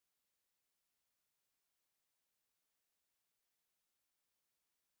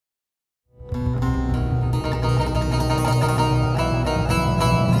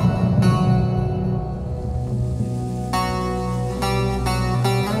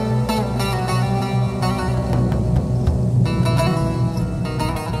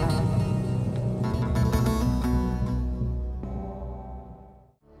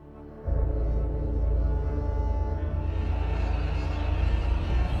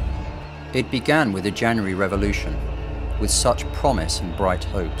It began with the January Revolution, with such promise and bright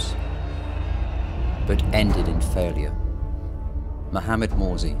hopes, but ended in failure. Mohammed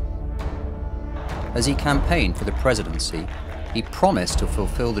Morsi. As he campaigned for the presidency, he promised to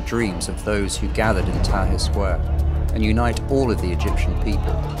fulfill the dreams of those who gathered in Tahrir Square and unite all of the Egyptian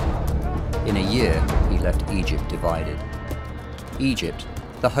people. In a year, he left Egypt divided. Egypt,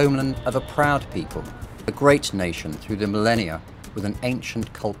 the homeland of a proud people, a great nation through the millennia with an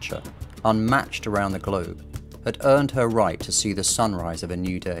ancient culture, unmatched around the globe, had earned her right to see the sunrise of a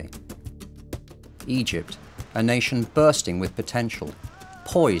new day. Egypt, a nation bursting with potential,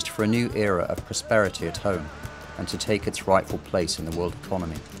 poised for a new era of prosperity at home and to take its rightful place in the world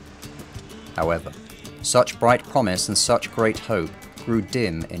economy. However, such bright promise and such great hope grew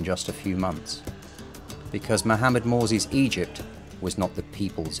dim in just a few months, because Mohammed Morsi's Egypt was not the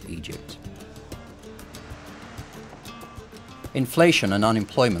people's Egypt. Inflation and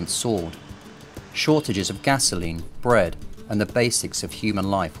unemployment soared. Shortages of gasoline, bread, and the basics of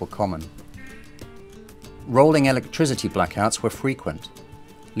human life were common. Rolling electricity blackouts were frequent,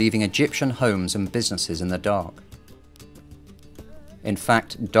 leaving Egyptian homes and businesses in the dark. In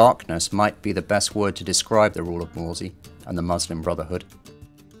fact, darkness might be the best word to describe the rule of Morsi and the Muslim Brotherhood.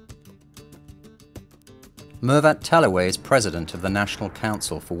 Mervat Talaway is president of the National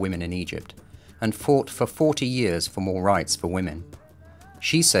Council for Women in Egypt and fought for 40 years for more rights for women.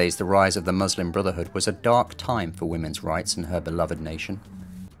 She says the rise of the Muslim Brotherhood was a dark time for women's rights in her beloved nation.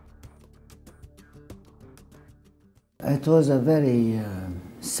 It was a very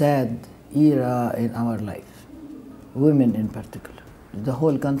sad era in our life, women in particular, the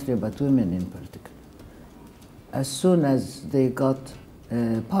whole country, but women in particular. As soon as they got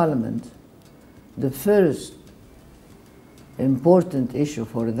parliament, the first important issue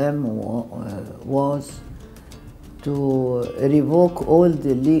for them was to revoke all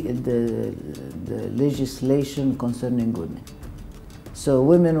the legislation concerning women. So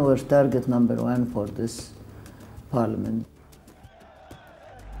women were target number one for this parliament.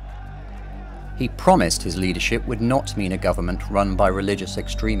 He promised his leadership would not mean a government run by religious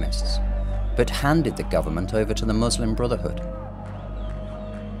extremists, but handed the government over to the Muslim Brotherhood.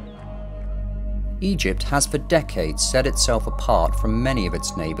 Egypt has for decades set itself apart from many of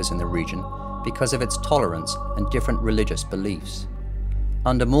its neighbours in the region because of its tolerance and different religious beliefs.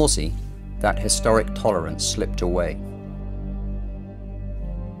 Under Morsi, that historic tolerance slipped away.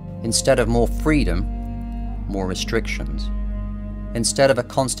 Instead of more freedom, more restrictions. Instead of a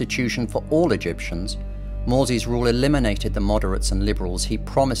constitution for all Egyptians, Morsi's rule eliminated the moderates and liberals he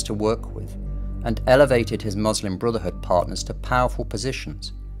promised to work with and elevated his Muslim Brotherhood partners to powerful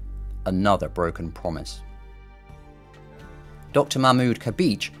positions. Another broken promise. Dr. Mahmoud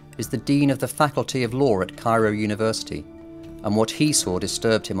Kabich is the Dean of the Faculty of Law at Cairo University, and what he saw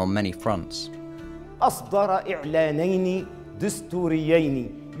disturbed him on many fronts. أصدر إعلانين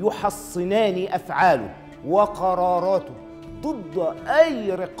دستوريين يحصنان أفعاله وقراراته ضد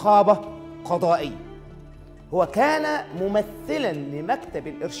أي رقابة قضائية. هو كان ممثلا لمكتب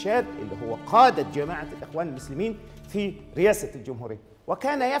الإرشاد اللي هو قادة جماعة الإخوان المسلمين في رئاسة الجمهورية،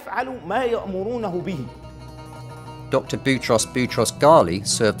 وكان يفعل ما يأمرونه به. Dr. Boutros Ghali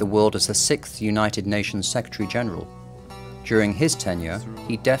served the world as the 6th United Nations Secretary General. During his tenure,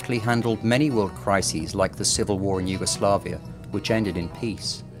 he deftly handled many world crises like the civil war in Yugoslavia, which ended in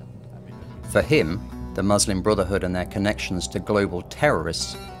peace. For him, the Muslim Brotherhood and their connections to global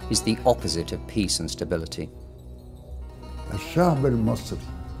terrorists is the opposite of peace and stability. الشعب المصري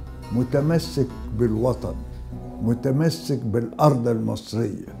متمسك بالوطن، متمسك بالأرض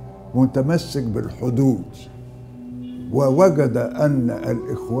المصرية، متمسك بالحدود، ووجد أن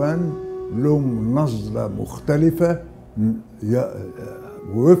الإخوان لهم نظرة مختلفة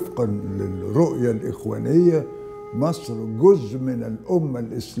وفقا للرؤية الإخوانية. مصر جزء من الأمة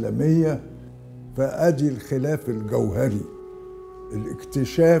الإسلامية، فأدي الخلاف الجوهري،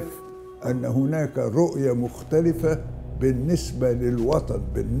 الاكتشاف أن هناك رؤية مختلفة بالنسبة للوطن،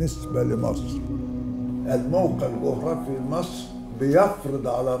 بالنسبة لمصر. الموقع الجغرافي لمصر بيفرض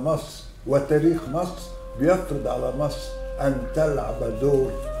على مصر، وتاريخ مصر بيفرض على مصر أن تلعب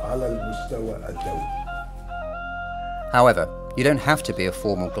دور على المستوى الدولي. However, you don't have to be a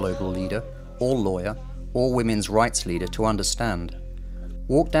formal global leader, or lawyer, or women's rights leader to understand.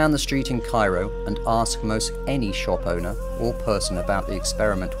 Walk down the street in Cairo and ask most any shop owner or person about the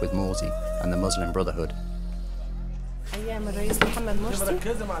experiment with Morsi and the Muslim Brotherhood. أيام الرئيس محمد مرسي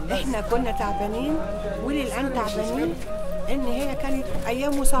إحنا كنا تعبانين وللآن تعبانين، إن هي كانت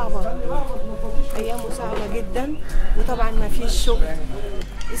أيامه صعبة، أيامه صعبة جدا، وطبعا ما فيش شغل،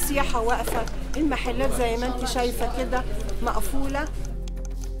 السياحة واقفة، المحلات زي ما أنت شايفة كده مقفولة.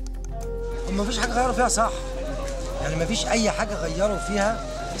 ما فيش حاجة غيروا فيها صح. يعني ما فيش أي حاجة غيروا فيها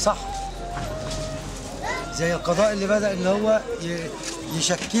صح. زي القضاء اللي بدأ إن هو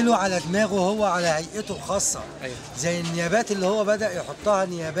يشكله على دماغه هو على هيئته الخاصة. زي النيابات اللي هو بدأ يحطها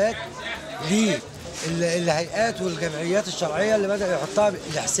نيابات ليه الهيئات والجمعيات الشرعية اللي بدأ يحطها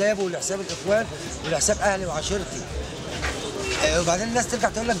لحسابه ولحساب الإخوان ولحساب أهلي وعشيرتي. وبعدين الناس ترجع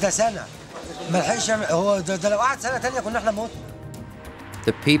تقول لك ده سنة ما لحقش يعمل. هو ده لو قعد سنة تانية كنا احنا موتنا.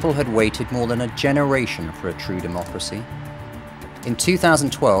 The people had waited more than a generation for a true democracy. In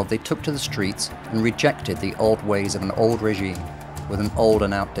 2012, they took to the streets and rejected the old ways of an old regime with an old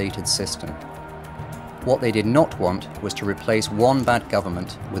and outdated system. What they did not want was to replace one bad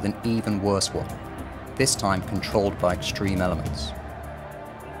government with an even worse one, this time controlled by extreme elements.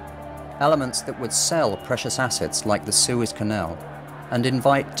 Elements that would sell precious assets like the Suez Canal and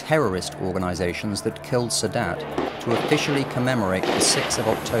invite terrorist organizations that killed Sadat to officially commemorate the 6th of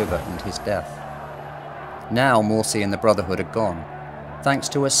October and his death. Now Morsi and the Brotherhood are gone, thanks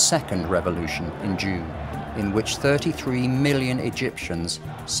to a second revolution in June, in which 33 million Egyptians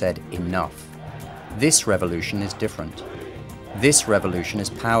said enough. This revolution is different. This revolution is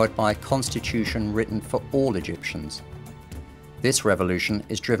powered by a constitution written for all Egyptians. This revolution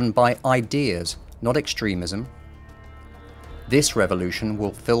is driven by ideas, not extremism. This revolution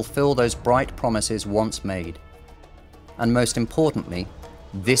will fulfill those bright promises once made. And most importantly,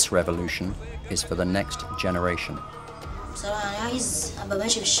 this revolution is for the next generation. بصراحة أنا عايز أبقى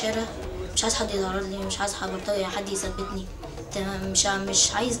ماشي في الشارع، مش عايز حد يتعرض لي، مش عايز بلطجي حد يثبتني، تمام،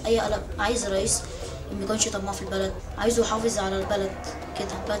 مش عايز أي قلق، عايز رئيس ما يكونش طماع في البلد، عايزه يحافظ على البلد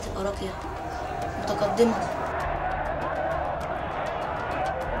كده، البلد تبقى راقية متقدمة.